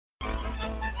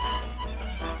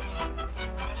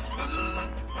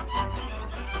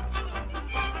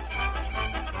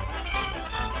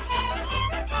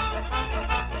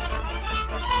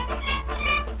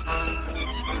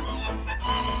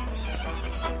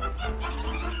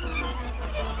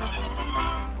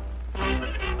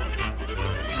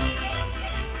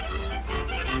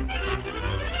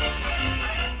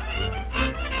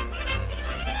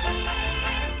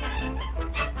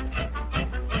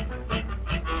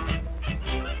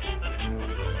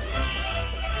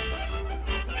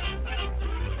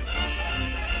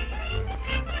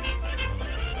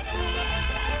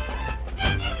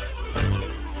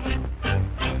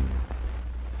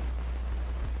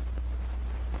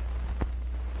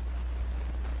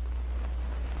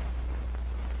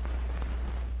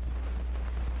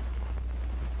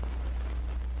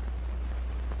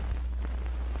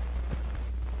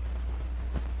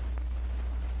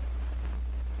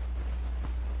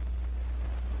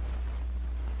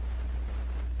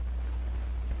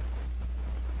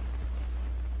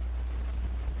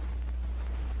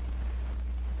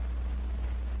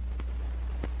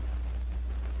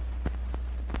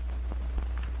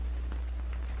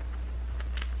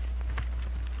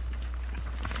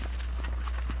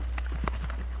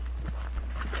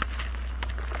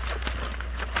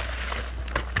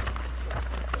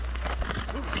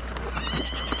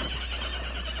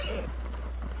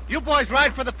You boys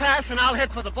ride for the pass, and I'll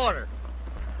head for the border.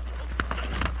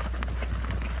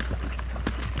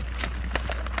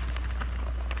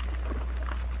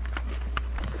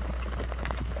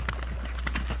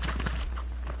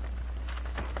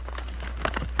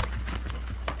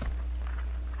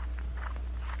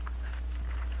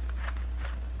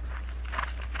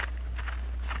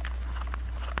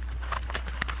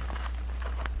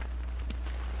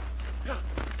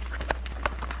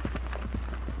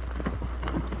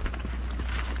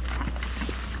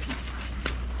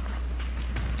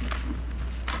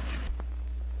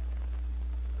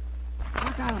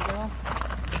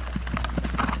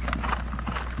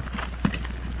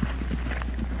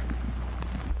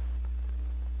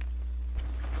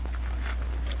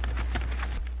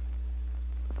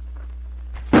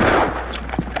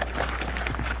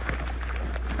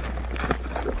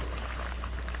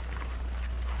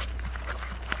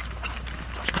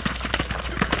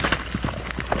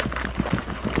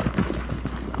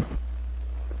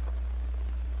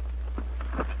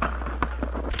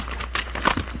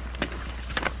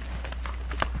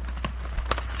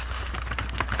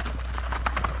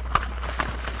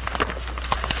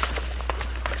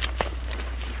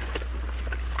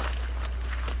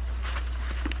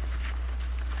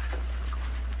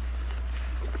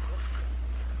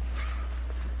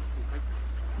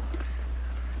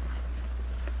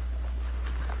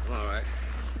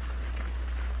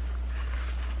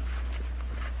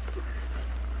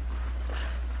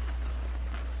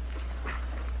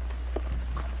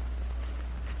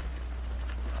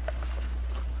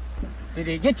 Did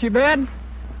he get your bed?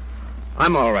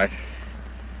 I'm all right.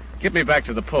 Get me back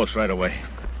to the post right away.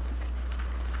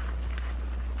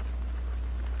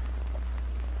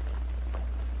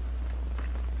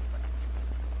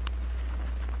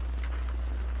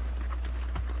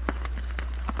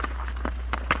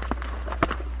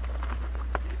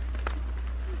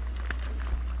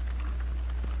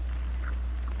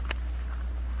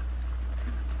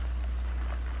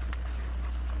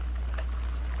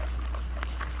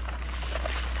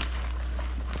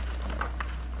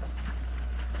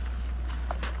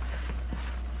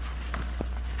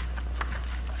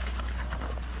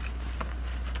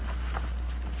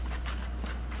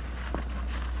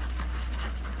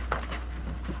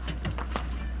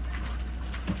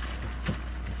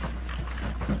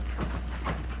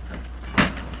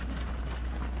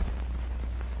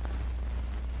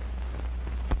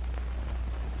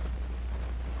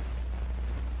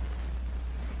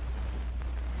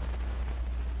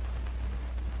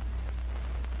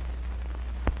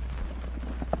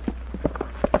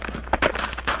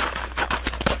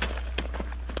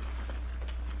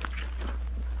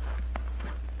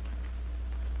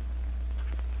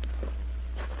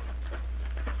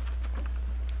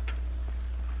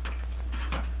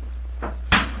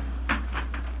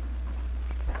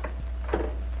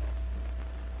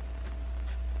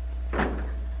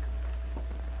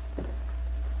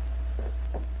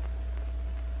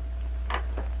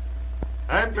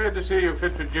 I'm glad to see you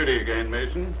fit for duty again,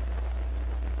 Mason.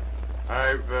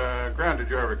 I've granted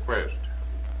your request.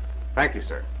 Thank you,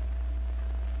 sir.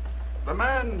 The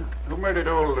man who murdered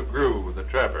old LeGrew, the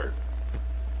trapper,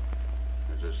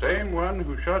 is the same one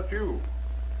who shot you.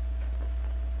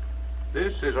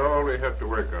 This is all we have to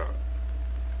work on.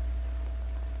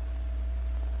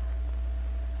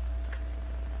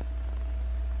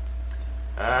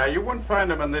 You won't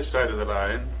find him on this side of the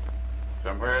line.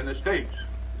 Somewhere in the States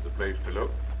is the place to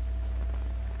look.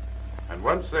 And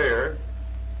once there,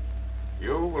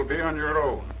 you will be on your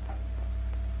own.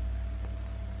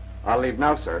 I'll leave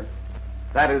now, sir.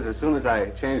 That is, as soon as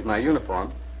I change my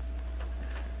uniform.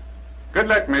 Good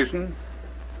luck, Mason.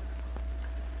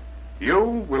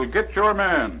 You will get your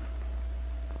man.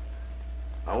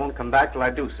 I won't come back till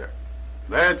I do, sir.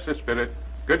 That's the spirit.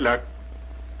 Good luck.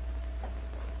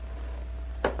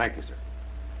 Thank you, sir.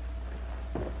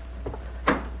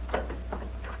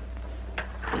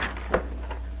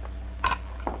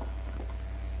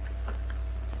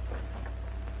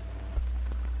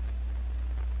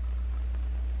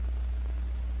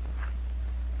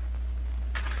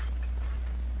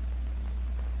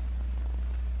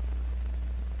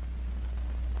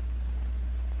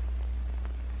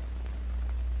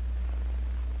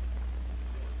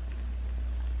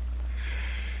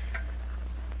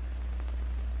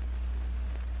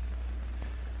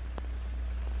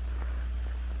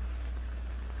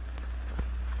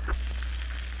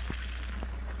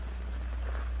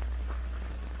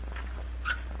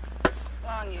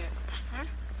 Long years, huh?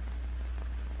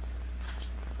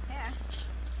 Yeah.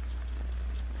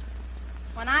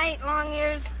 When I eat long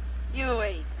ears, you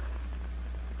eat.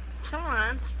 Come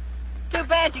on. Too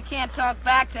bad you can't talk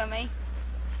back to me.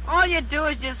 All you do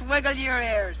is just wiggle your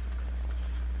ears.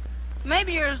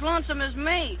 Maybe you're as lonesome as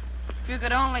me, if you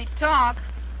could only talk.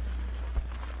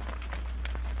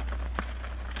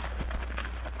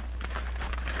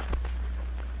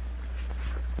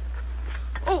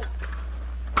 Oh!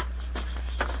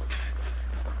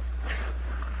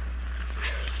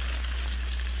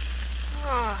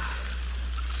 Oh,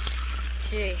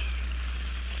 gee.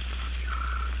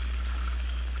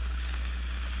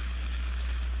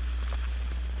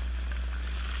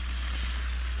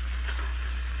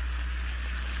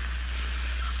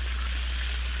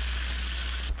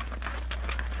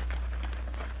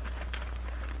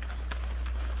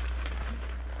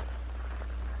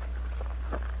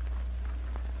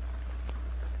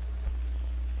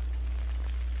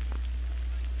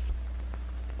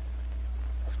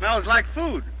 Smells like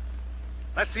food.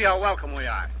 Let's see how welcome we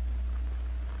are.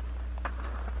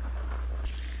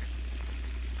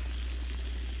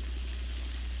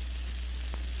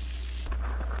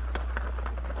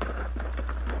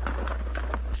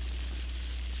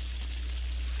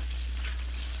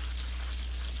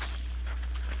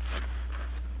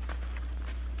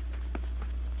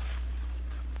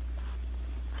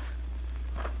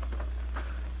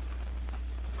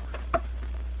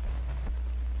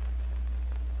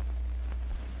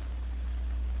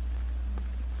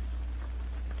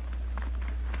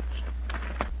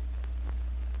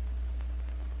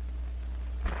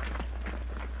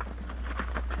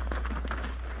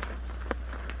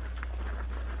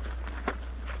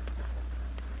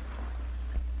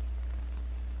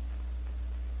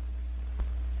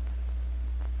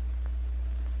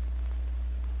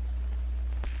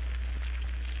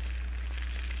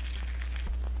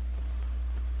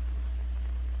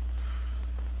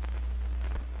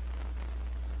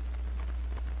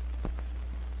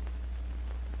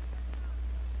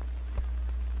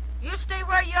 You stay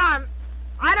where you are.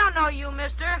 I don't know you,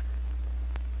 mister.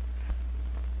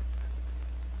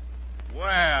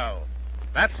 Well,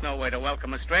 that's no way to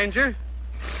welcome a stranger.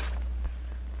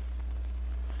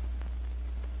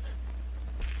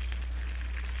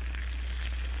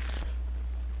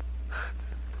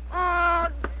 Oh,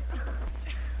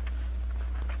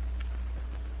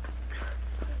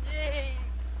 gee.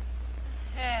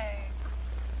 Hey.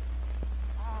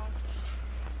 Oh,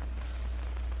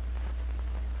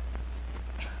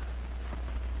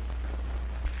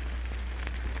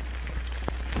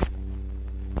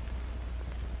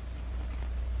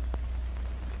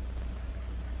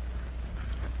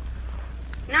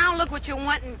 now look what you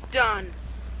went and done.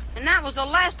 And that was the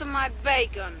last of my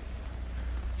bacon.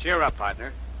 Cheer up,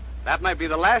 partner. That might be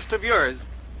the last of yours,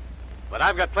 but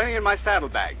I've got plenty in my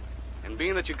saddlebag. And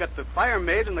being that you've got the fire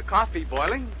made and the coffee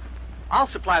boiling, I'll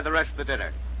supply the rest of the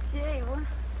dinner. Gee, what?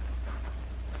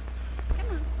 Come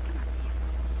on.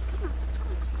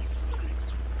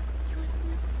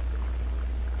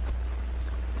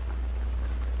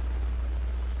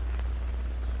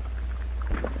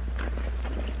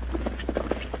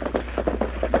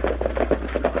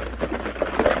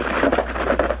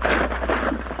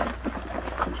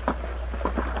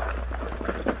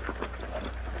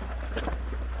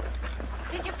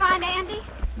 Did you find Andy?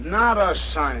 Not a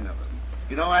sign of him.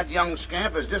 You know, that young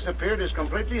scamp has disappeared as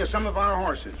completely as some of our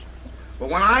horses. But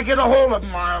when I get a hold of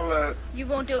him, I'll, You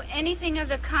won't do anything of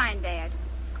the kind, Dad.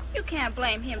 You can't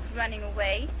blame him for running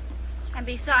away. And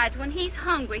besides, when he's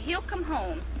hungry, he'll come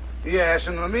home. Yes,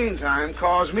 in the meantime,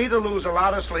 cause me to lose a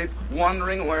lot of sleep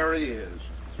wondering where he is.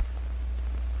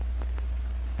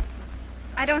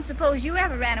 I don't suppose you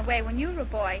ever ran away when you were a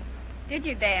boy, did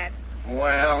you, Dad?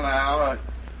 Well, now,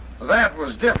 that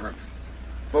was different.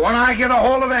 But when I get a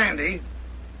hold of Andy...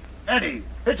 Eddie,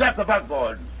 hitch up the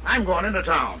buckboard. I'm going into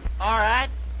town. All right.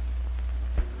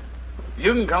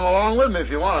 You can come along with me if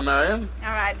you want to, Marion.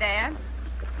 All right, Dad.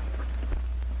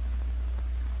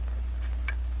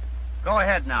 Go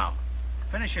ahead now.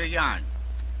 Finish your yarn.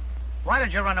 Why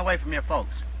did you run away from your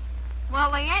folks?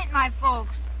 Well, they ain't my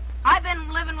folks. I've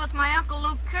been living with my Uncle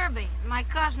Luke Kirby and my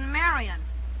cousin Marion.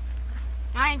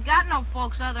 I ain't got no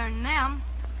folks other than them.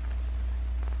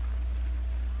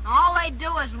 All they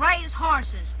do is raise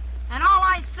horses, and all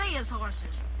I see is horses.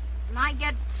 And I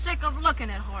get sick of looking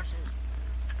at horses.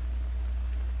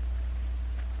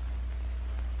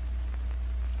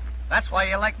 That's why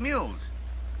you like mules.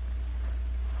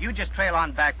 You just trail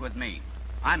on back with me.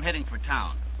 I'm heading for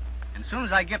town. And as soon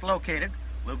as I get located,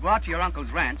 we'll go out to your uncle's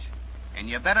ranch, and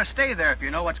you better stay there if you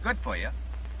know what's good for you.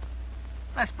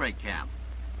 Let's break camp.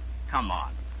 Come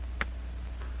on.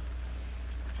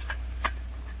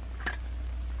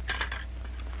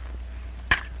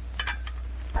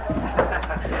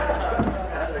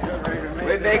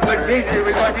 Fraser,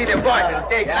 we go see the boss and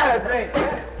take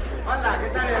Hola, ¿qué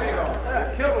tal, amigo?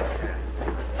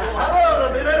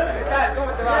 Hello, ¿qué tal?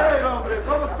 ¿Cómo te va? Hombre,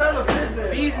 ¿cómo están los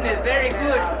business? Business, very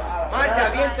good.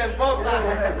 Marcha, viento en popa.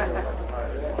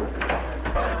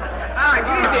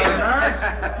 Greetings.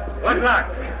 What luck?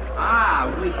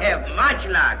 We have much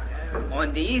luck.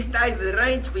 On the east side of the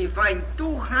range, we find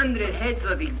 200 heads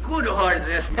of the good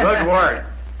horses. Good work.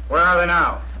 Where are they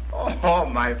now? Oh,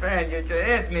 my friend, you should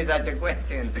ask me such a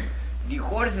question. The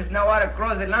horses now are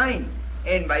across the line.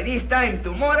 And by this time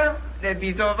tomorrow, they'll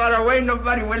be so far away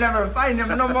nobody will ever find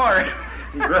them no more.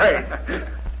 Great.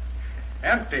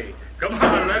 Empty. Come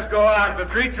on, let's go out. The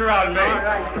treats are on me. All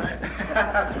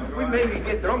right. We maybe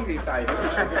get drunk this time.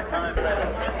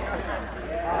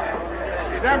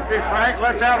 She's empty, Frank.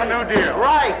 Let's have a new deal.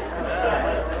 Right.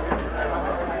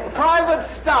 Private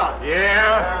stock.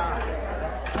 Yeah.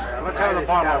 Let's have the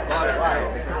bottle.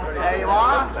 There you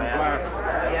are.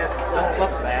 Yes, don't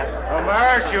look bad. Well,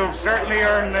 Marsh, you've certainly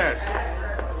earned this.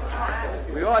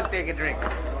 We all take a drink.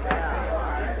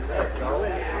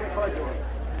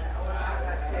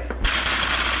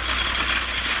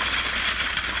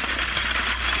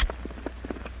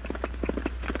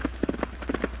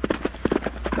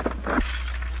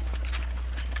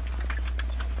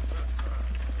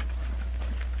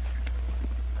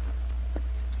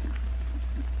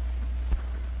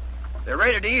 They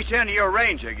raided the east end of your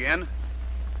range again.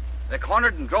 They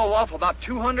cornered and drove off about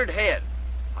 200 head.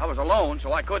 I was alone,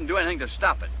 so I couldn't do anything to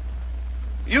stop it.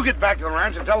 You get back to the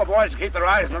ranch and tell the boys to keep their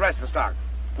eyes on the rest of the stock.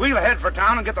 We'll head for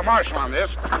town and get the marshal on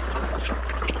this.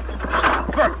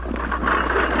 Good.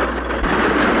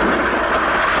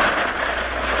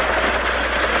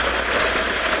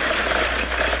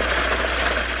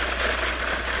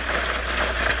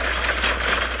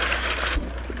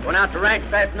 Went out to ranch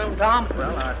this afternoon, Tom?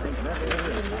 Well, I think maybe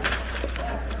it is.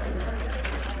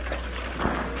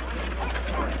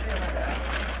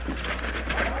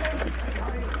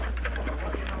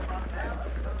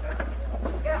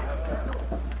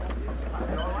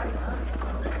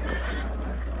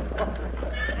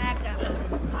 Back up.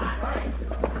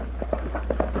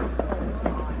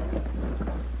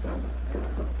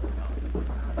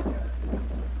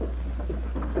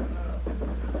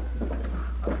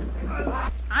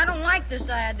 I don't like this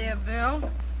idea, Bill.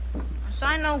 'Cause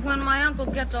I know when my uncle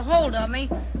gets a hold of me,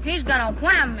 he's gonna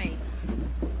wham me.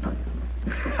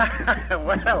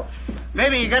 Well,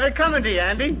 maybe you got it coming to you,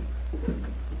 Andy.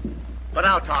 But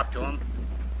I'll talk to him.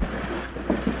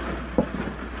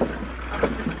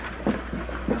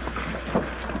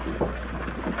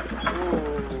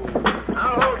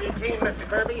 I'll hold your team, Mr.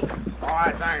 Kirby. All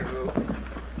right, thanks, Lou.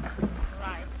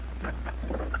 Right.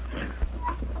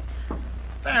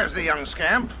 There's the young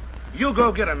scamp. You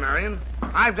go get him, Marion.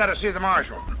 I've got to see the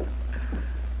marshal.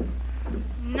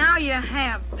 Now you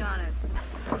have done it.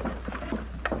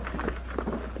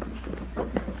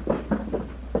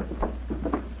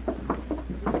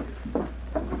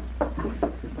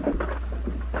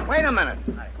 Wait a minute.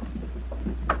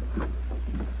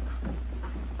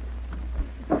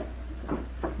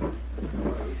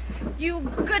 You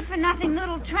good-for-nothing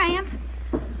little tramp.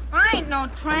 I ain't no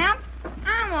tramp,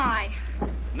 am I?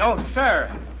 No, sir.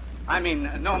 I mean,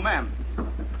 no, ma'am.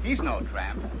 He's no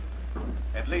tramp.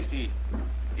 At least he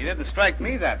didn't strike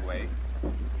me that way.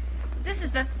 This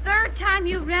is the third time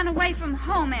you ran away from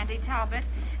home, Auntie Talbot,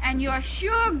 and you're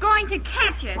sure going to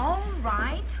catch it. All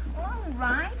right, all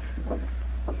right.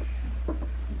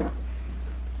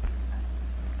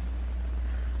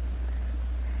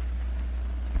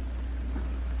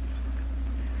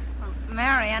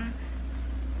 Marion,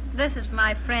 this is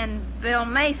my friend Bill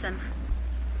Mason.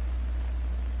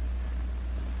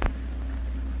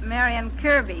 Marion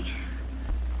Kirby.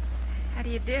 How do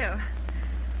you do?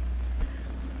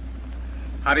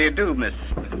 How do you do, Miss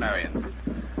Marion?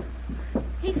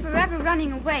 He's forever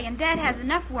running away, and Dad has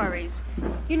enough worries.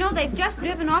 You know, they've just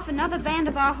driven off another band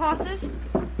of our horses.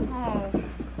 Oh.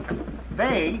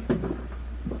 They?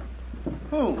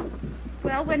 Who?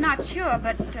 Well, we're not sure,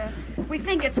 but we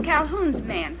think it's Calhoun's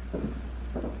men.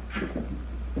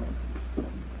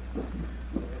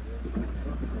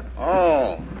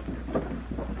 Oh.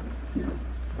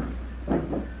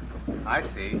 I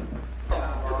see.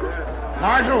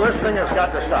 Marshal, this thing has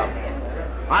got to stop.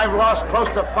 I've lost close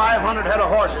to 500 head of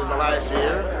horses the last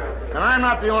year, and I'm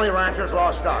not the only rancher that's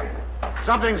lost stock.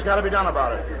 Something's got to be done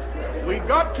about it. We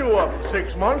got two of them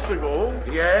 6 months ago.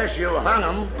 Yes, you hung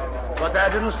them, but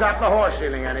that didn't stop the horse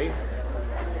stealing any.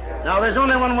 Now, there's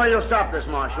only one way you'll stop this,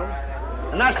 Marshal,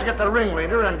 and that's to get the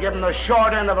ringleader and give him the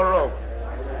short end of a rope.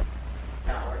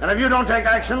 And if you don't take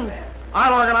action,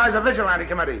 I'll organize a vigilante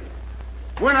committee.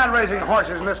 We're not raising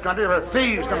horses in this country for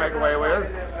thieves to make away with.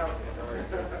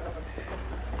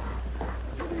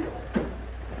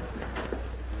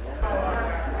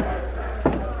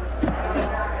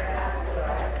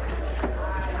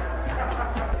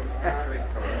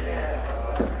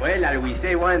 Well, I will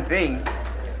say one thing.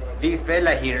 This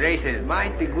fella, he raises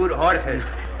mighty good horses.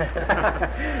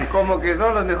 Como que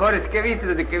son los mejores que he visto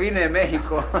desde que vine de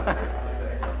México.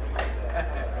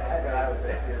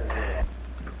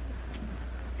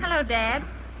 Hello, Dad.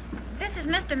 This is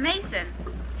Mr. Mason.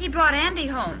 He brought Andy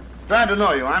home. Glad to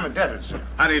know you. I'm indebted, sir.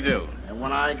 How do you do? And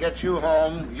when I get you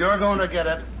home, you're going to get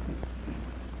it.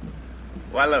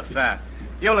 Well, if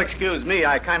you'll excuse me,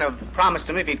 I kind of promised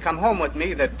him if he'd come home with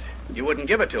me that you wouldn't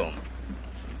give it to him.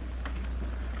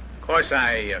 Of course,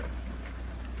 I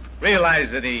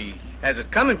realize that he has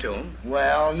it coming to him.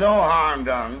 Well, no harm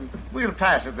done. We'll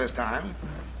pass it this time.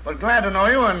 But glad to know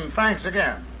you, and thanks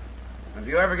again. If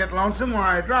you ever get lonesome,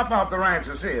 why, drop out the ranch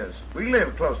and see us. We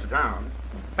live close to town.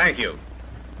 Thank you.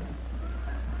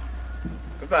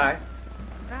 Goodbye.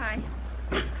 Bye.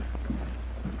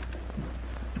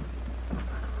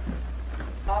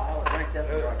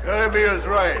 Kirby is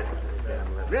right.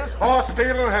 This horse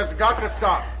stealing has got to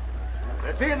stop.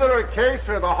 It's either a case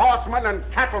of the horsemen and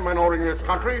cattlemen owning this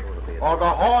country, or the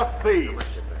horse thieves.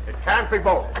 It can't be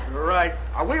both. Right.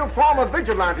 We'll form a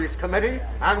vigilantes committee,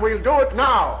 and we'll do it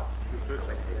now.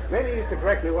 Maybe you could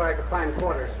direct me where I could find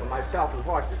quarters for myself and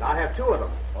horses. I have 2 of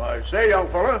them. I say, young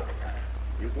fella,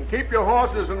 you can keep your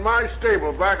horses in my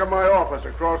stable back of my office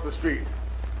across the street.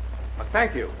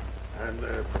 Thank you. And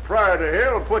the proprietor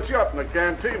here will put you up in the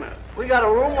cantina. We got a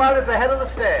room right at the head of the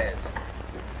stairs.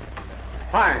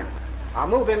 Fine. I'll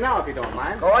move in now if you don't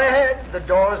mind. Go ahead. The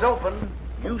door is open.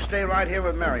 You stay right here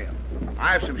with Miriam.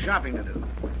 I have some shopping to do.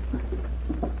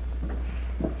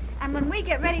 And when we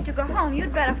get ready to go home,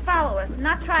 you'd better follow us,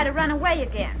 not try to run away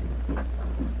again.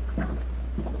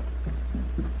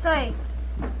 Say,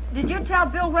 did you tell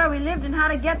Bill where we lived and how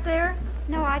to get there?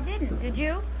 No, I didn't. Did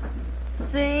you?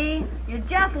 See, you're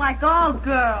just like all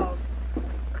girls.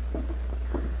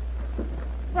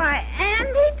 Why,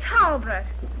 Andy Talbot.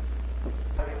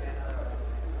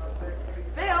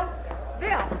 Bill!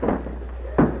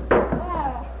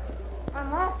 Oh,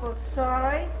 I'm awful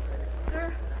sorry.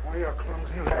 Sir? Oh, you're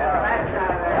clumsy.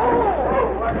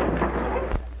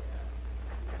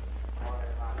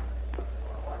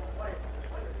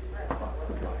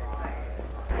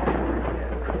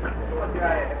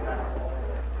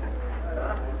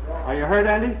 Are you hurt,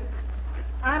 Andy?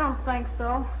 I don't think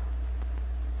so.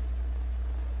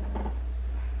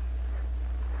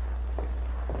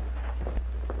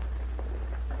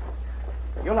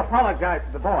 You'll apologize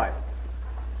to the boy.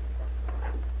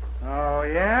 Oh,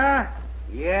 yeah?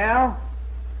 Yeah?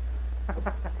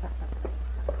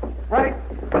 Right.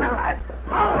 All right.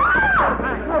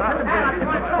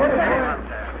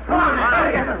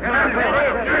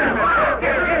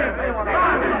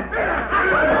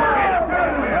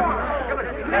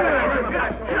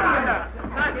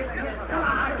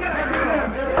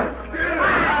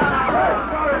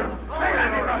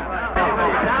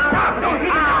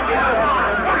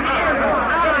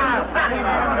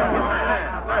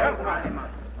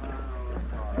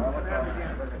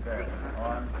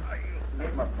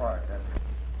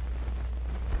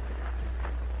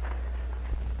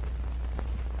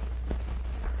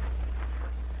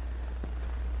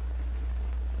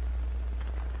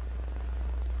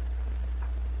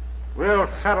 We'll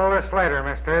settle this later,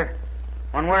 mister,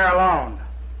 when we're alone.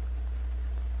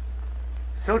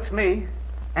 Suits me.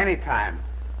 Anytime.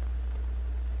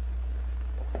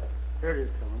 Here it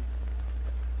is,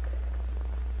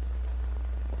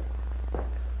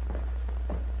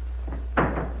 Tom.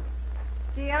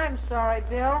 Gee, I'm sorry,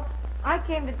 Bill. I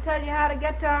came to tell you how to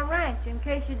get to our ranch, in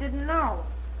case you didn't know.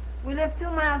 We live 2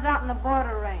 miles out in the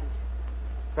border range.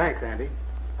 Thanks, Andy.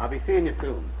 I'll be seeing you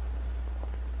soon.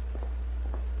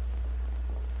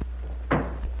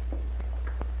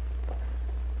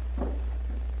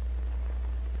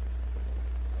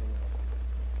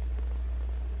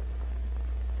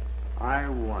 I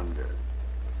wonder.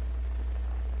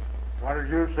 What did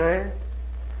you say?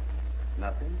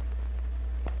 Nothing.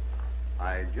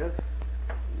 I just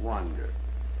wonder.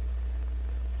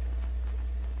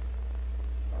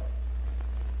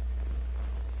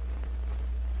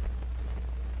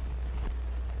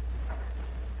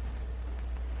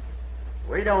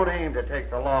 We don't aim to take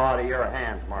the law out of your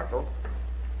hands, Marshal,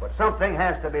 but something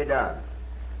has to be done.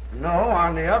 No,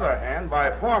 on the other hand,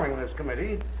 by forming this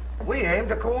committee, we aim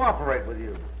to cooperate with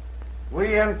you.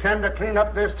 We intend to clean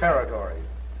up this territory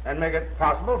and make it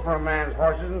possible for a man's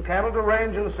horses and cattle to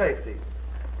range in safety.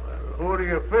 Well, Who do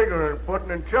you figure in putting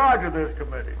in charge of this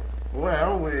committee?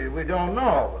 Well, we don't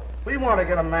know. We want to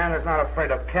get a man that's not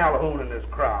afraid of Calhoun and his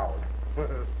crowd.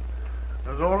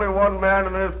 There's only one man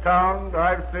in this town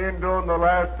I've seen during the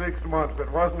last 6 months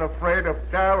that wasn't afraid of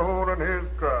Calhoun and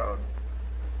his crowd.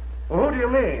 Well, who do you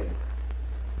mean?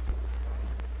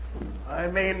 I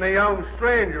mean the young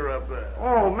stranger up there.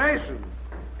 Oh, Mason.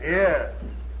 Yes.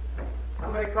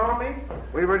 Somebody call me?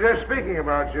 We were just speaking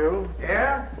about you.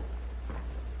 Yeah?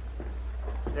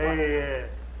 Say,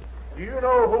 do you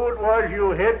know who it was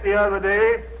you hit the other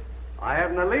day? I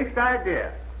haven't the least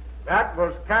idea. That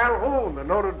was Calhoun, the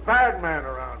noted bad man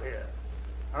around here.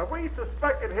 We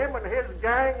suspected him and his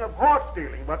gang of horse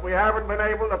stealing, but we haven't been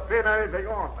able to pin anything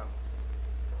on them.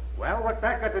 Well, what's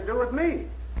that got to do with me?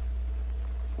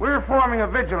 We're forming a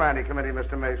vigilante committee,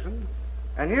 Mr. Mason.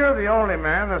 And you're the only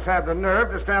man that's had the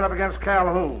nerve to stand up against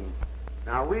Calhoun.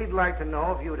 Now, we'd like to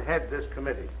know if you'd head this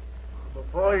committee.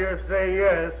 Before you say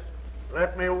yes,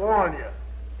 let me warn you.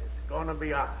 It's going to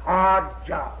be a hard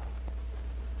job.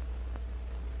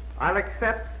 I'll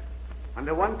accept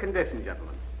under one condition,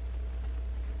 gentlemen.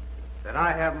 That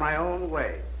I have my own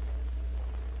way.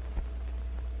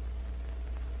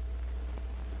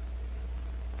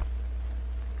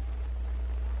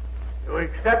 You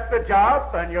accept the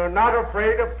job and you're not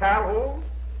afraid of Calhoun?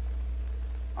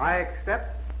 I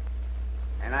accept,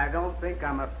 and I don't think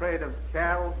I'm afraid of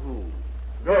Calhoun.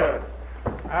 Good.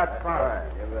 That's fine. All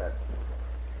right, you bet.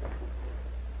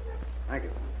 Thank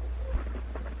you.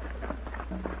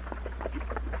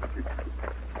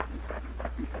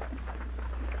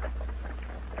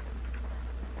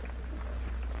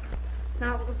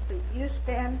 Now, Lucy, you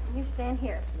stand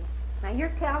here. See? Now, you're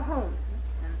Calhoun.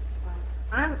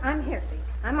 I'm here, see.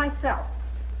 I'm myself.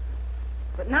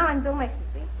 But now I'm Bill Mason,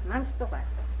 see, and I'm still there.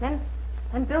 Then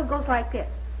Bill goes like this.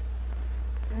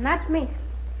 And that's me,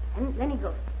 see. And then he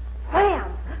goes,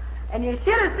 wham! And you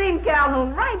should have seen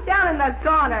Calhoun right down in the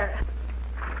corner.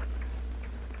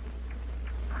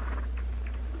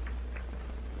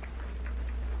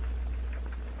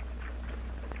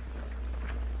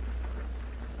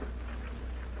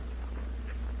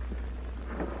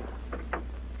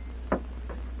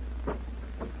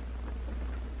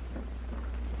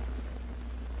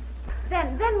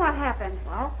 Then what happened?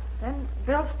 Well, then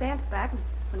Bill stands back, and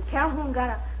when Calhoun got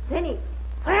up, then he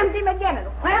whams him again and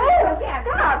whams him again.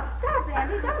 Stop,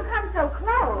 Andy. Don't come so close.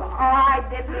 Oh, I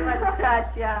didn't even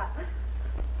touch you.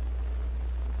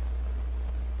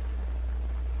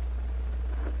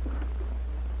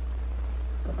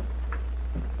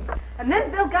 And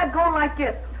then Bill got going like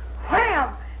this.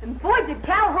 Wham! And boy, did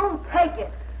Calhoun take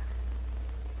it.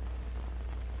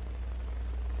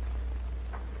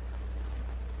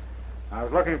 I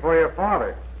was looking for your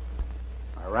father.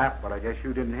 I rapped, but I guess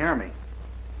you didn't hear me.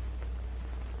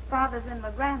 Father's in the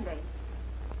Grande.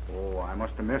 Oh, I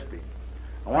must have missed him.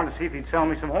 I wanted to see if he'd sell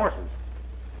me some horses.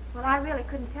 Well, I really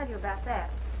couldn't tell you about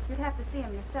that. You'd have to see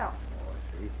him yourself. Oh,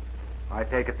 I see. I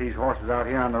take it these horses out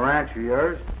here on the ranch are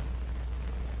yours?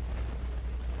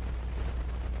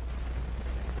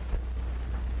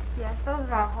 Yes, those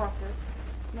are our horses.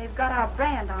 And they've got our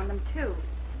brand on them, too.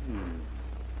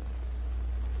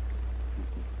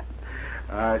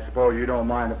 I suppose you don't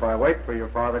mind if I wait for your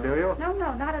father, do you? No,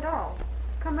 not at all.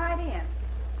 Come right in.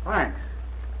 Thanks.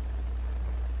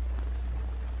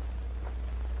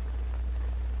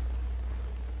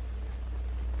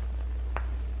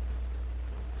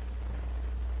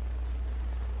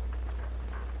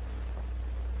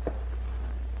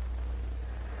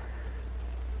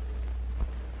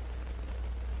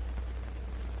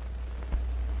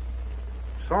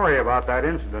 Sorry about that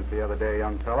incident the other day,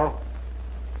 young fellow.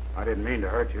 I didn't mean to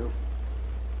hurt you.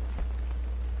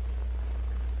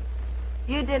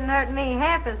 You didn't hurt me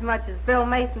half as much as Bill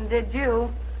Mason did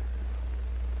you.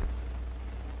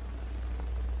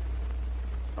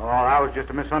 Oh, that was just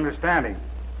a misunderstanding.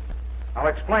 I'll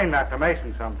explain that to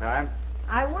Mason sometime.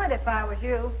 I would if I was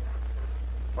you.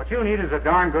 What you need is a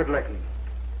darn good licking.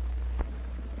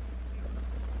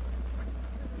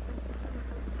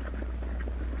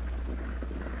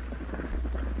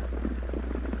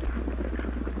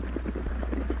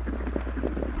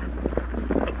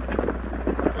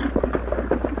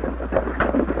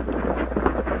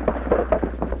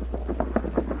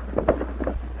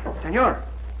 Senor,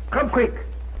 come quick.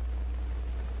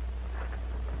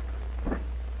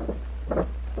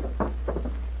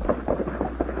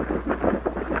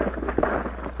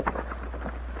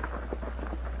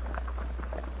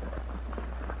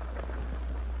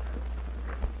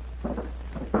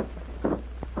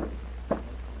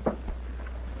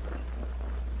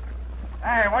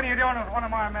 Hey, what are you doing with one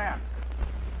of my men?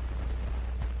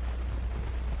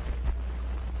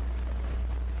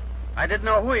 I didn't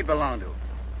know who he belonged to,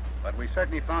 but we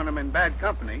certainly found him in bad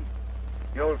company.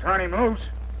 You'll turn him loose?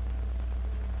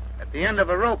 At the end of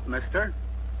a rope, mister.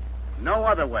 No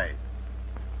other way.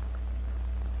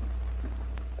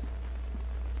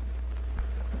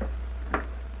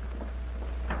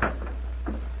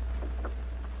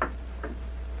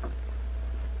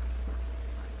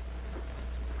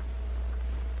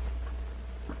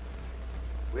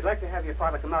 We'd like to have your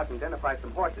father come out and identify some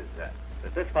horses that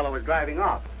this fellow was driving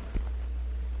off.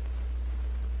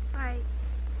 Why,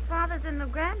 Father's in the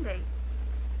Grande.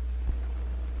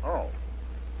 Oh.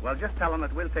 Well, just tell him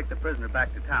that we'll take the prisoner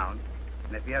back to town,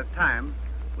 and if he has time,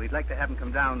 we'd like to have him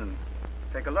come down and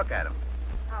take a look at him.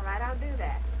 All right, I'll do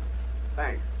that.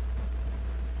 Thanks.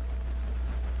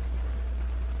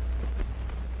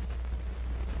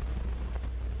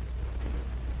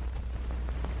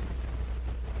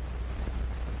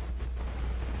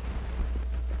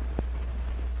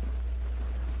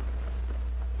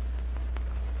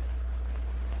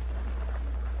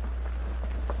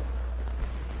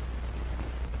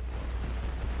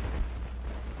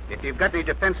 If you've got any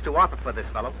defense to offer for this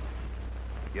fellow,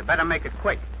 you better make it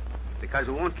quick, because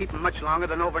we won't keep him much longer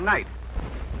than overnight.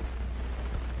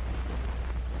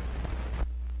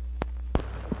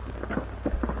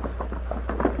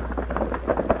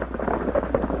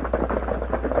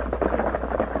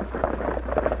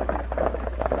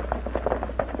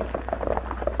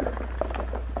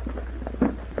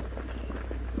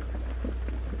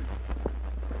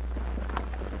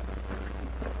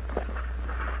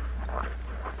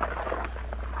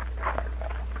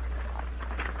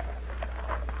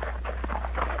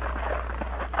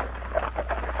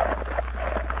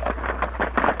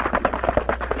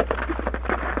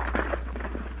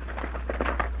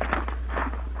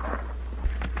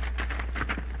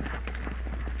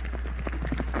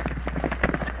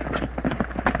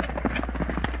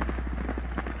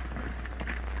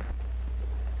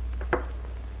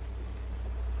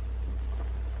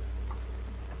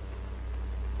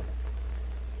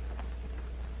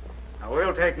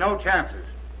 We'll take no chances.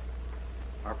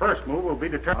 Our first move will be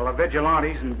to turn. While the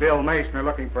vigilantes and Bill Mason are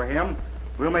looking for him,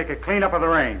 we'll make a cleanup of the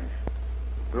range.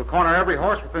 We'll corner every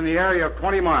horse within the area of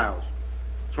 20 miles,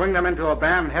 swing them into a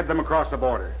band, and head them across the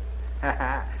border.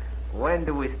 When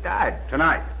do we start?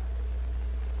 Tonight.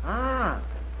 Ah,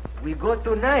 we go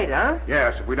tonight, huh?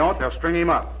 Yes, if we don't, they'll string him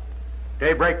up.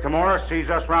 Daybreak tomorrow sees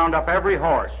us round up every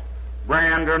horse,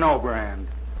 brand or no brand.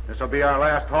 This'll be our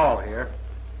last haul here.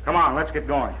 Come on, let's get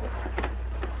going.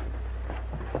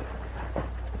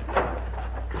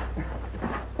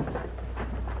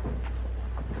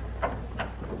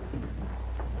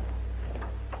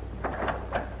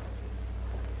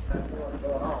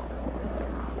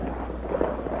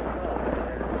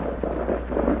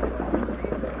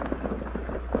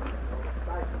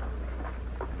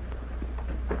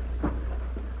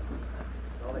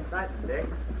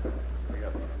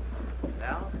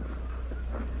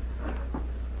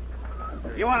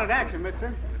 You wanted action,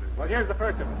 mister? Well, here's the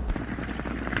first of it.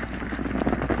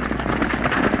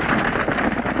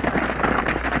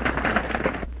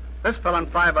 This fellow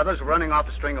and 5 others were running off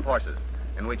a string of horses,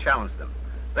 and we challenged them.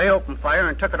 They opened fire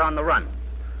and took it on the run.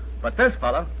 But this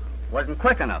fellow wasn't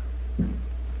quick enough.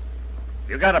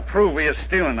 You gotta prove we is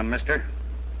stealing them, mister.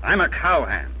 I'm a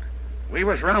cowhand. We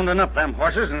was rounding up them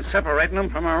horses and separating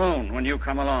them from our own when you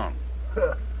come along.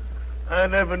 I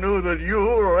never knew that you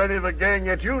or any of the gang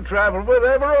that you traveled with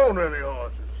ever owned any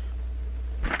horses.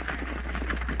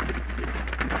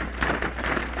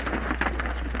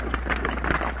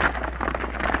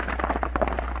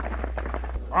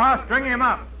 Oh, string him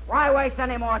up. Why waste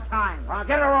any more time? I'll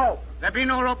get a rope. There be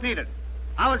no rope needed.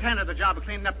 I was handed the job of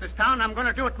cleaning up this town, and I'm going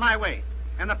to do it my way.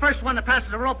 And the first one that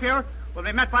passes a rope here will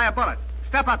be met by a bullet.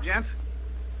 Step up, gents.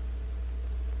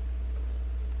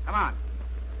 Come on.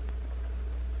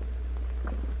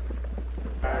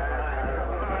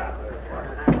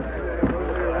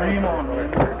 Come on,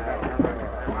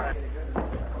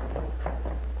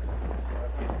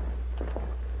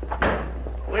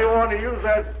 we want to use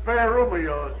that spare room of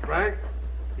yours, Frank.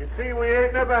 You see, we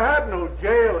ain't never had no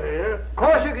jail here. Of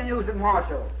course you can use it,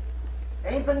 Marshal.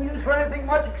 Ain't been used for anything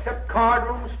much except card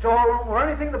room, storeroom, or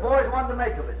anything the boys wanted to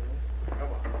make of it. Come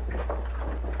on.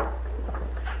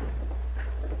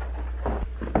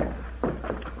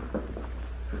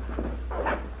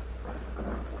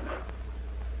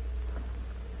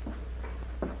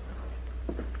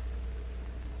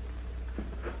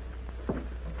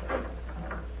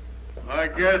 I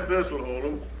guess this'll hold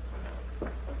 'em.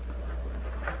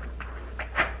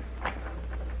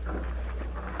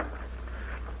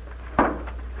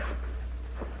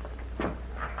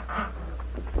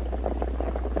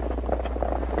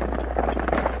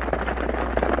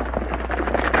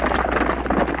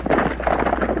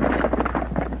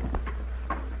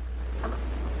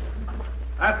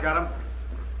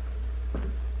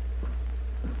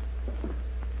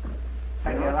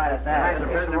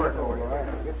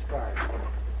 get started.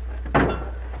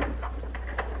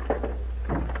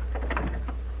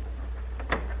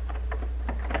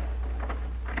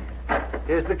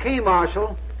 Here's the key,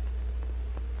 Marshal.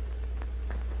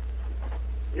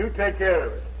 You take care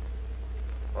of it.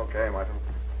 Okay, Marshal.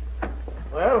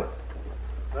 Well,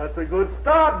 that's a good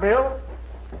start, Bill.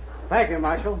 Thank you,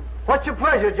 Marshal. What's your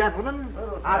pleasure, gentlemen?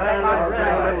 I'll take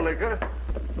a little liquor.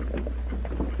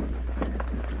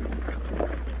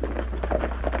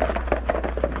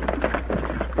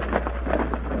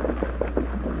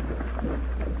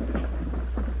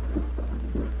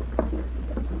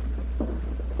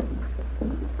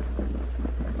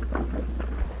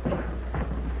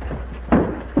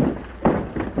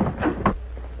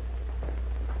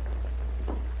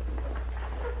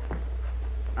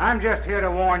 I'm just here to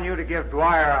warn you to give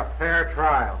Dwyer a fair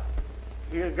trial.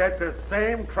 He'll get the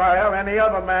same trial any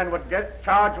other man would get,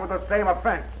 charged with the same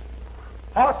offense.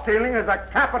 Horse stealing is a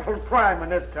capital crime in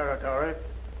this territory.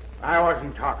 I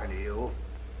wasn't talking to you.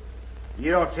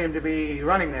 You don't seem to be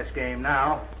running this game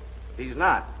now. He's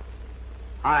not.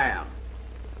 I am.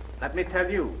 Let me tell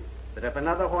you that if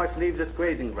another horse leaves this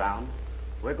grazing ground,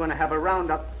 we're going to have a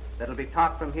roundup that'll be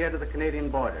talked from here to the Canadian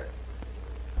border.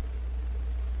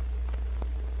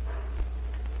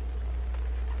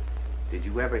 Did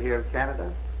you ever hear of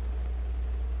Canada?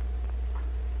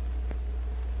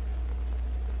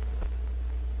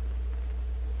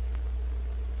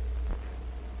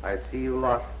 I see you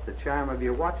lost the charm of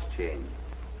your watch chain.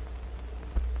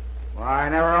 Well, I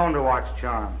never owned a watch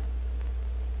charm.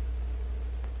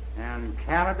 And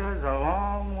Canada's a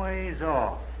long ways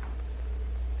off.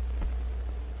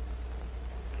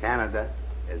 Canada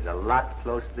is a lot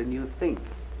closer than you think,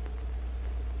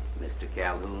 Mr.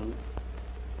 Calhoun.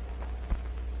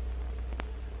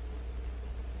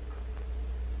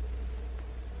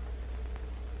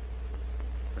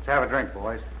 Let's have a drink,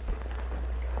 boys.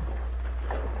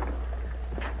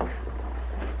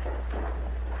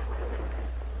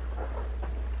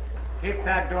 Keep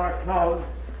that door closed,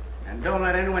 and don't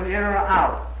let anyone in or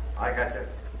out. I got you.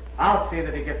 I'll see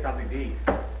that he gets something to eat.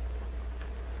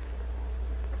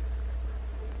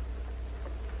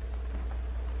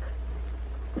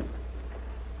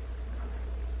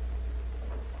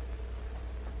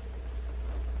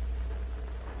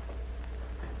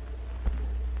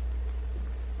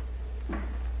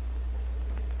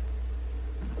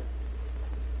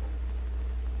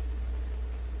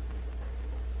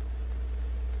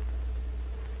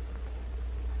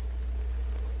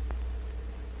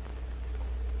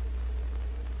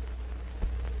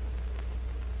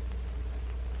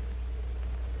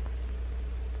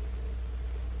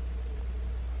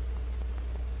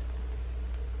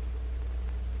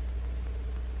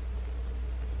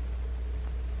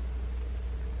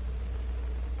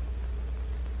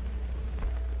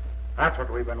 That's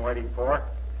what we've been waiting for.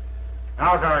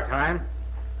 Now's our time.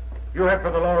 You head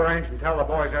for the lower range and tell the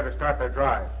boys there to start their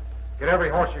drive. Get every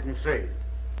horse you can see.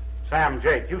 Sam,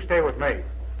 Jake, you stay with me.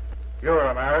 You're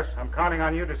Ramirez. I'm counting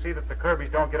on you to see that the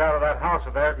Kirby's don't get out of that house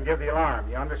of theirs and give the alarm.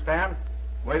 You understand?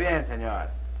 Muy bien, senor.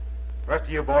 The rest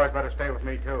of you boys better stay with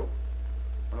me, too.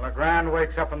 When Legrand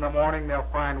wakes up in the morning, they'll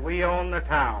find we own the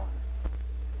town.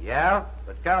 Yeah,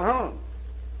 but Calhoun,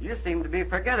 you seem to be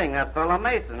forgetting that fellow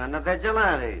Mason and the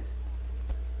vigilantes.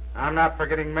 I'm not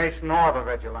forgetting Mason or the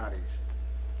vigilantes.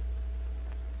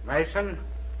 Mason,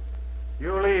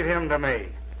 you leave him to me.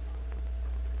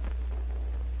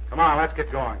 Come on, let's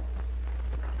get going.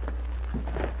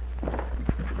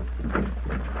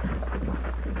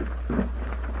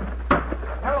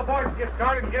 Tell the boys to get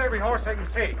started and get every horse they can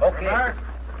see. Okay. Ramirez?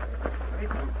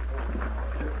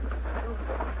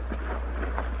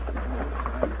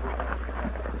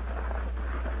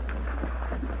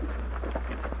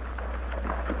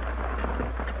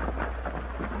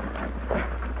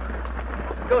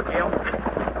 Go, Jim.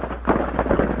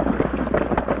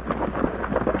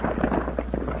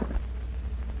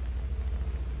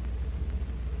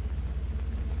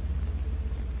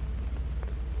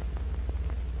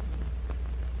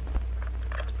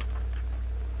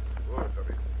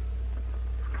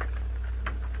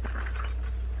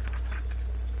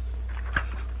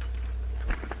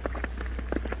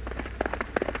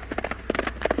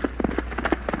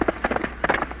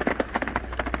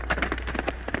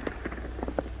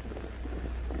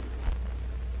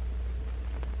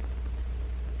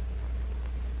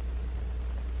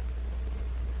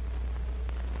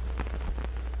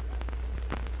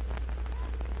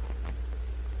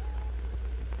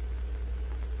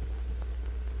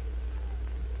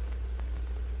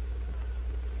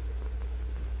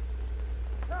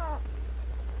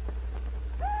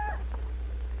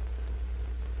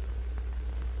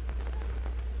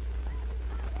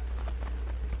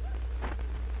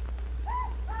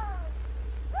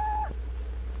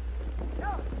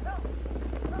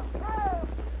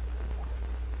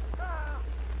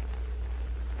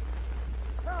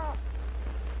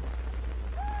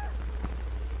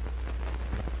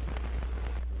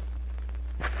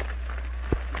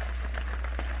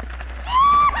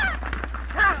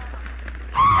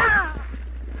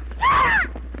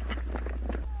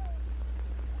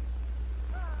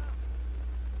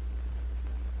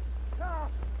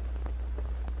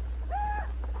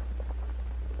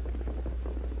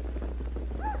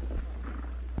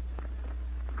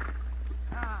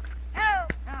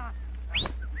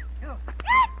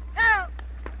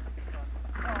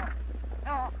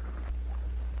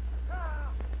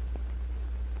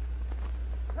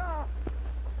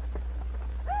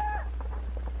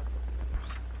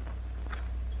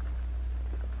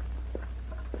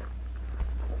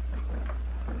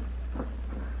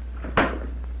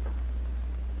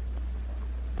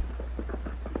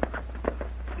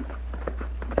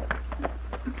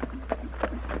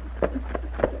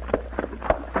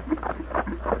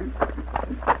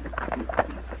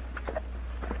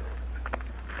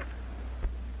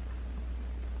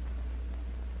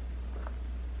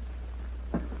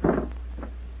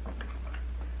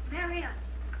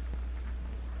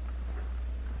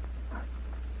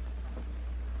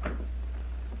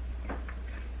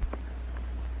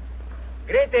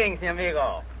 Greetings,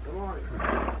 amigo. Good morning.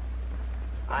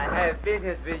 I have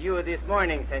business with you this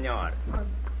morning, senor.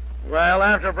 Well,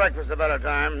 after breakfast a better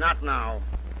time, not now.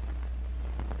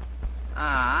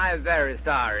 I'm very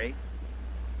sorry,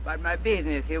 but my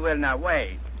business he will not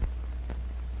wait.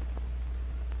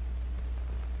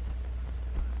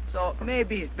 So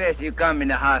maybe it's best you come in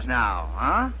the house now,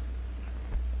 huh?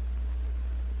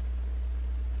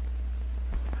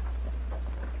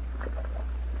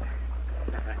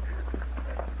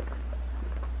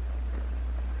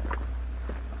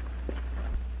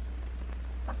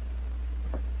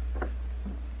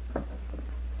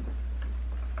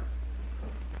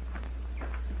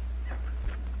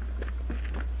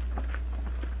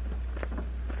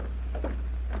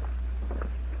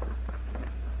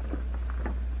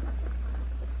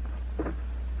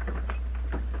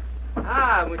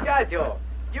 Muchacho,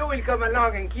 you will come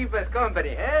along and keep us company,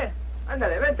 eh?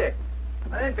 Ándale, vente.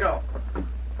 Adentro.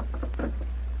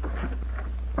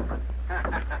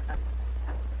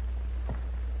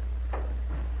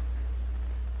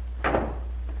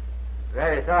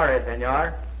 Very sorry,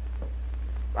 senor,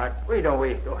 but we don't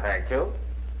wish to hurt you.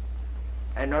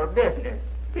 And our business,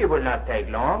 it will not take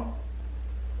long.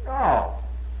 No,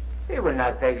 it will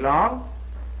not take long.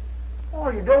 Oh,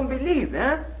 you don't believe,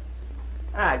 eh?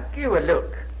 Give a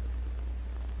look.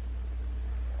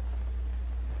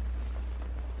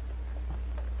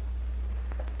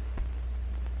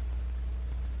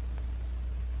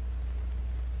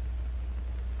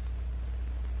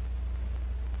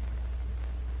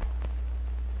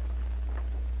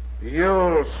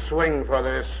 You'll swing for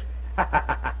this.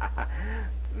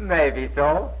 Maybe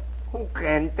so. Who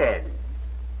can tell?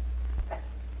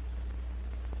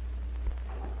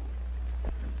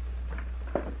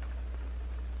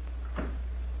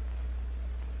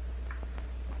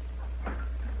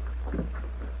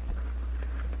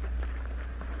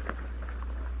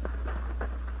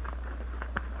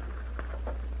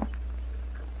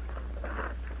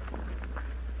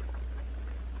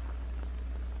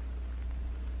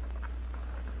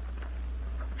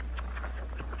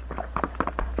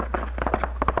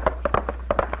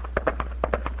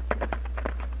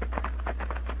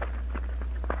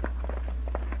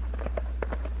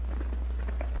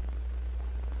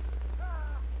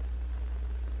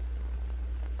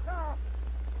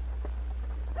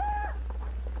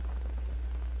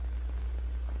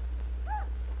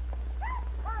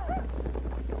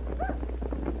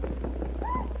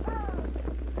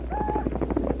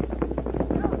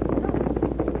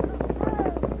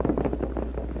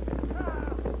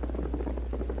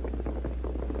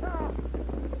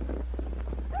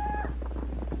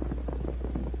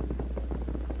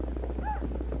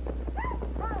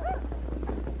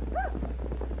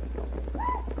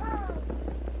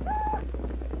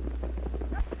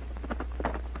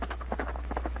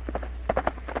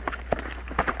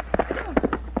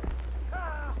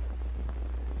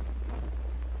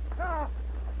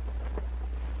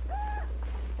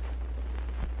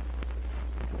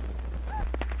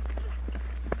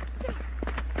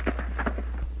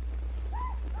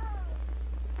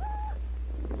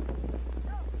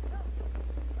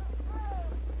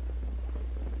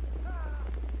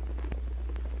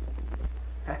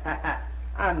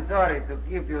 I'm sorry to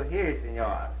keep you here,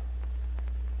 senor.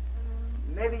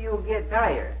 Maybe you get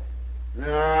tired.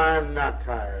 No, I'm not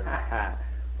tired.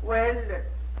 Well,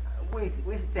 we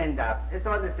stand up. It's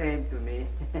all the same to me.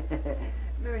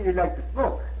 Maybe you like to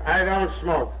smoke. I don't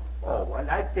smoke. Oh, well,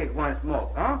 I'd take one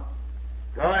smoke, huh?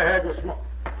 Go ahead and smoke.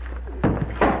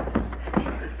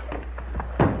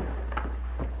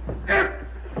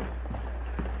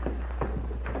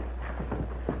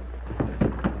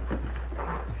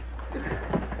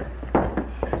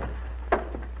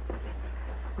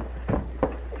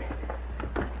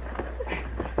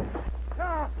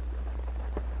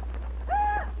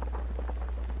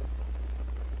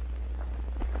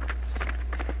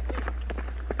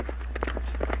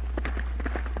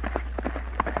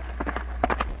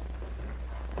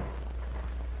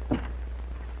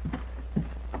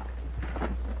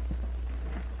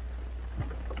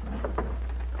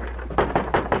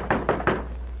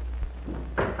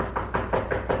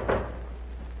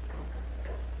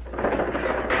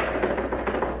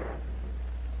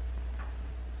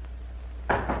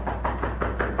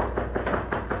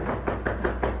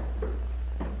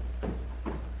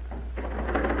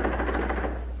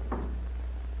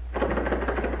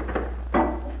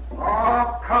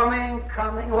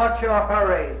 Coming, what's your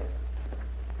hurry?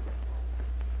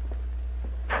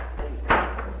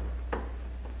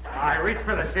 All right, reach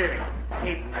for the ceiling.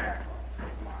 Keep him there.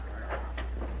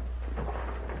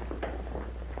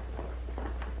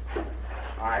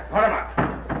 All right, put him up.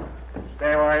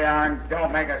 and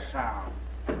don't make a sound.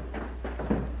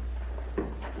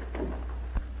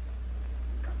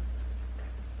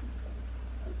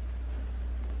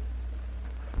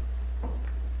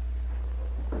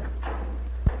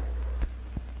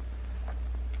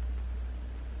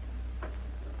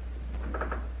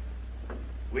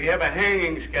 We have a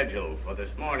hanging schedule for this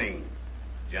morning,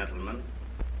 gentlemen.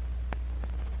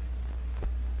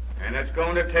 And it's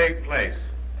going to take place.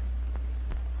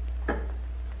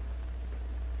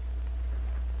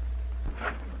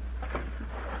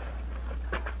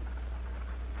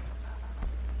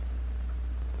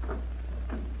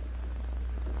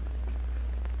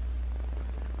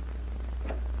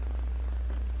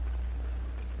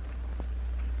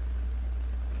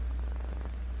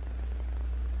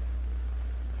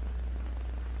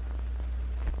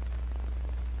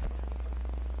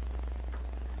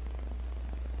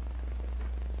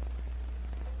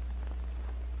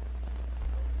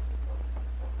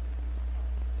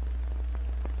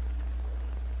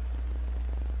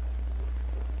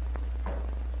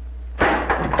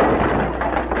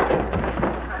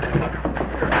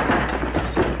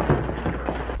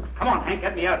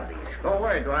 Get me out of these. Go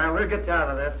away, Dwyer. We'll get you out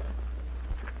of this.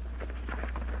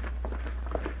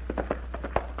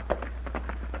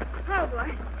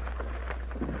 Cowboy,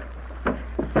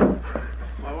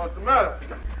 Well, what's the matter?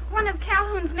 one of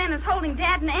Calhoun's men is holding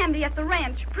Dad and Andy at the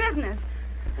ranch, prisoners.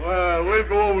 Well, we'll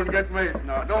go over and get Mason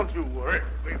now. Don't you worry.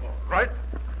 We'll be all right.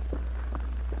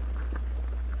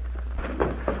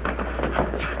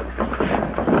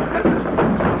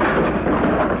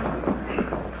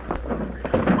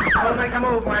 Don't make a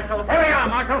move, Marshal. Here we are,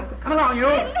 Marshal. Come along, you.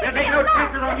 We'll take no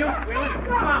chances on you.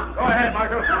 Come on. Go ahead,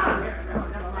 Marshal.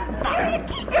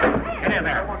 Get in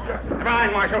there. Come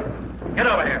on, Marshal. Get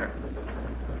over here.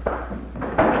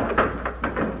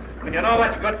 When you know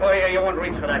what's good for you, you won't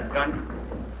reach for that gun.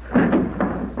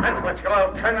 That's what's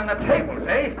called turning the tables,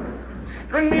 eh?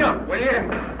 String me up, will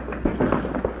you?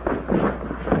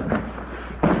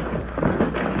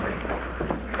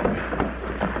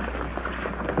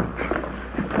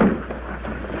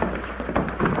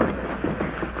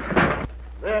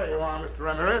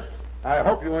 I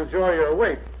hope you enjoy your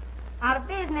wait. Out of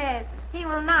business. He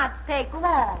will not take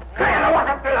long.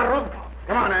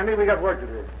 Come on, Andy. We got work to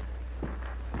do.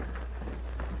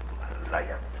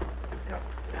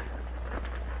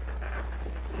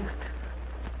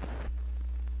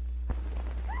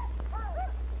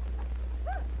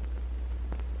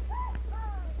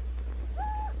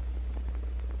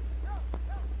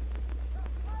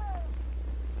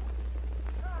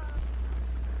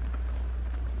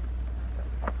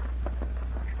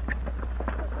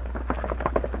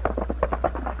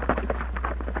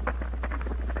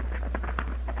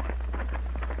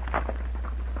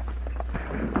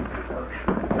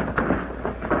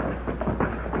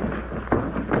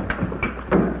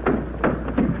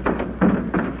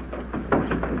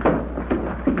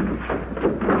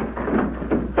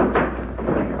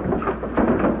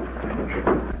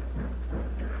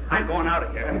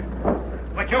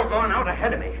 You're going out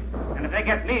ahead of me. And if they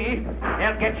get me,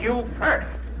 they'll get you first.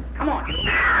 Come on,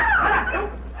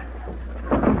 you.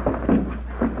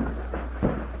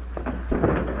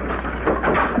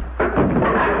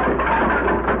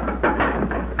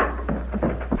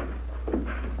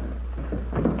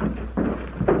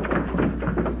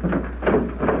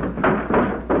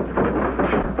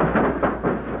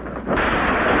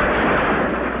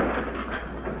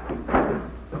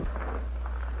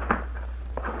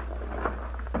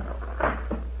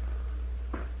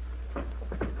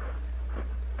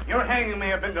 Your hanging may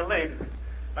have been delayed,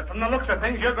 but from the looks of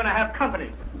things, you're going to have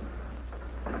company.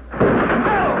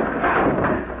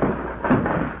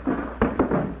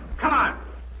 Come on,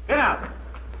 get out.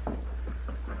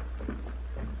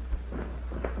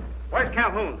 Where's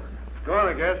Calhoun? Gone,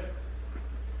 I guess.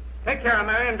 Take care of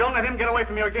Mary and don't let him get away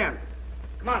from you again.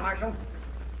 Come on, Marshal.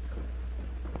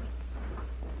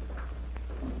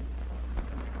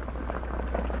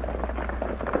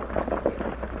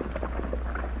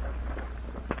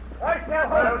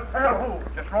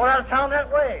 Just roll out of town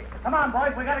that way. Come on,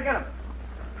 boys, we gotta get him.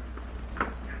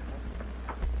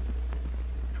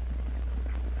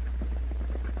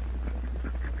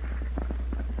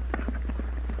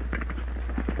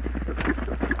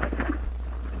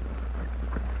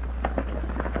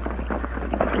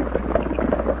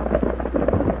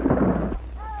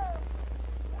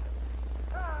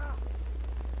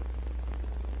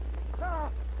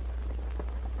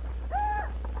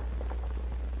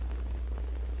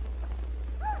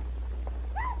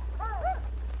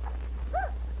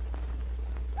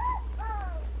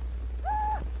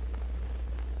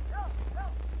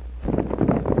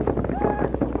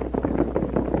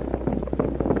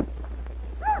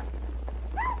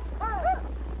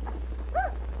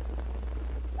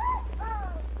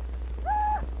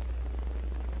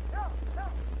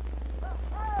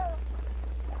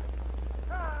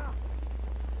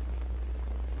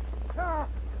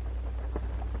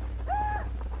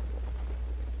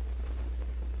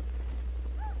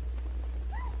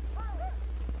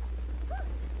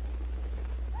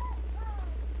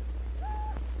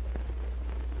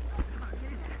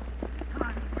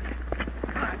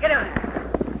 Get down there.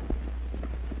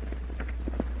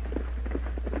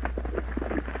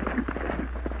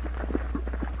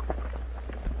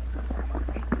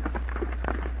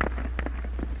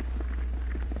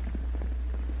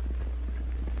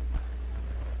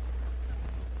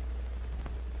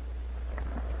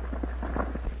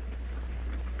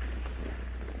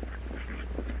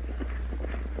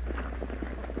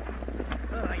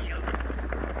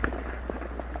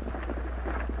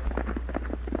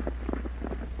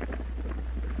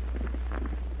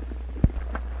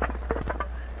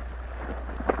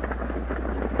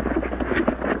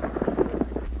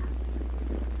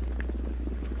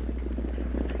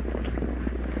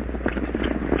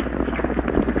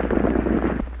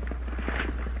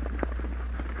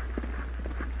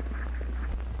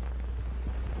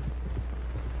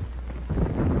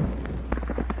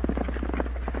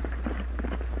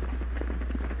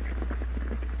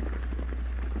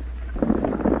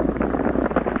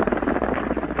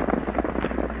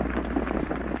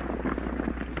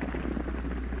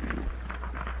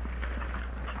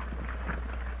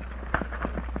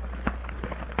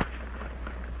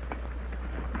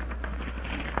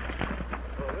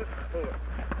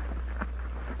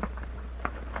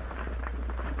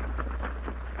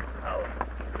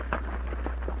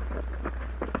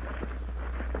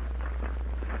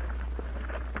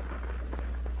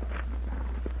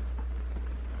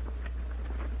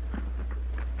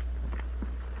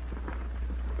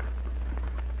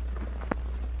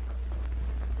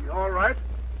 All right?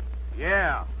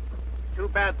 Yeah. Too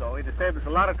bad, though. He'd have saved us a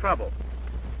lot of trouble.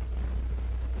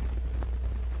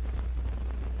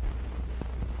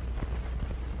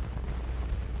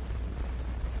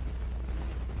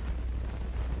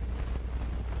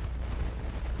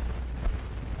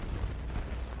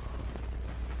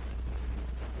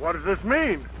 What does this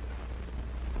mean?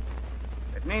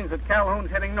 It means that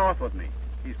Calhoun's heading north with me.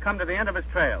 He's come to the end of his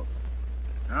trail.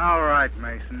 All right,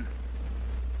 Mason.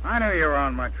 I knew you were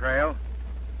on my trail.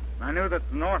 I knew that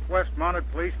the Northwest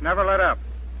Mounted Police never let up.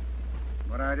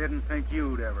 But I didn't think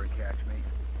you'd ever catch me.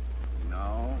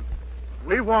 No.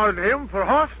 We wanted him for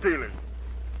horse stealing.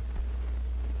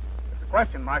 It's a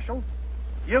question, Marshal.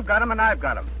 You've got him and I've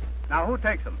got him. Now, who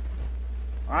takes him?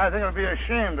 I think it'll be a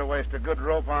shame to waste a good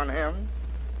rope on him.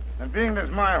 And being as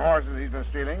my horses he's been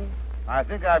stealing, I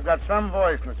think I've got some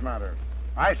voice in this matter.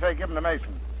 I say give him to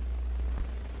Mason.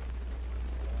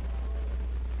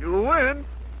 You win.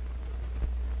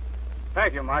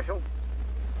 Thank you, Marshal.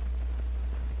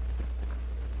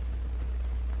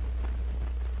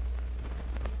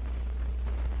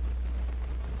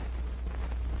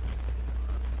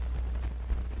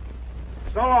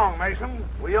 So long, Mason.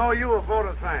 We owe you a vote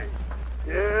of thanks.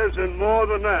 Yes, and more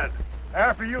than that.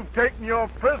 After you've taken your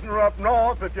prisoner up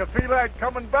north, if you feel like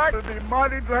coming back, we'll be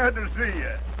mighty glad to see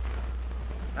you.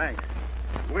 Thanks.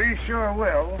 We sure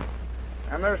will.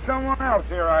 And there's someone else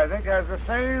here, I think, has the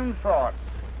same thoughts.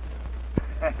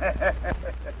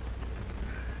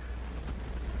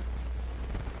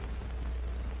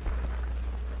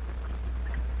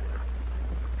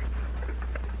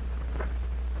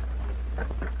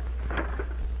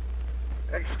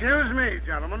 Excuse me,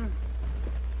 gentlemen.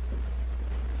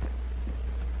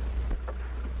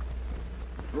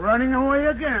 Running away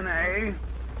again, eh?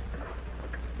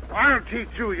 I'll teach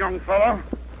you, young fella.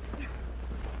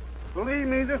 Believe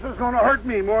me, this is going to hurt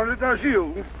me more than it does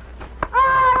you.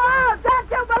 Oh,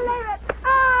 don't you believe it?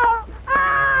 Oh,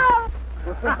 oh!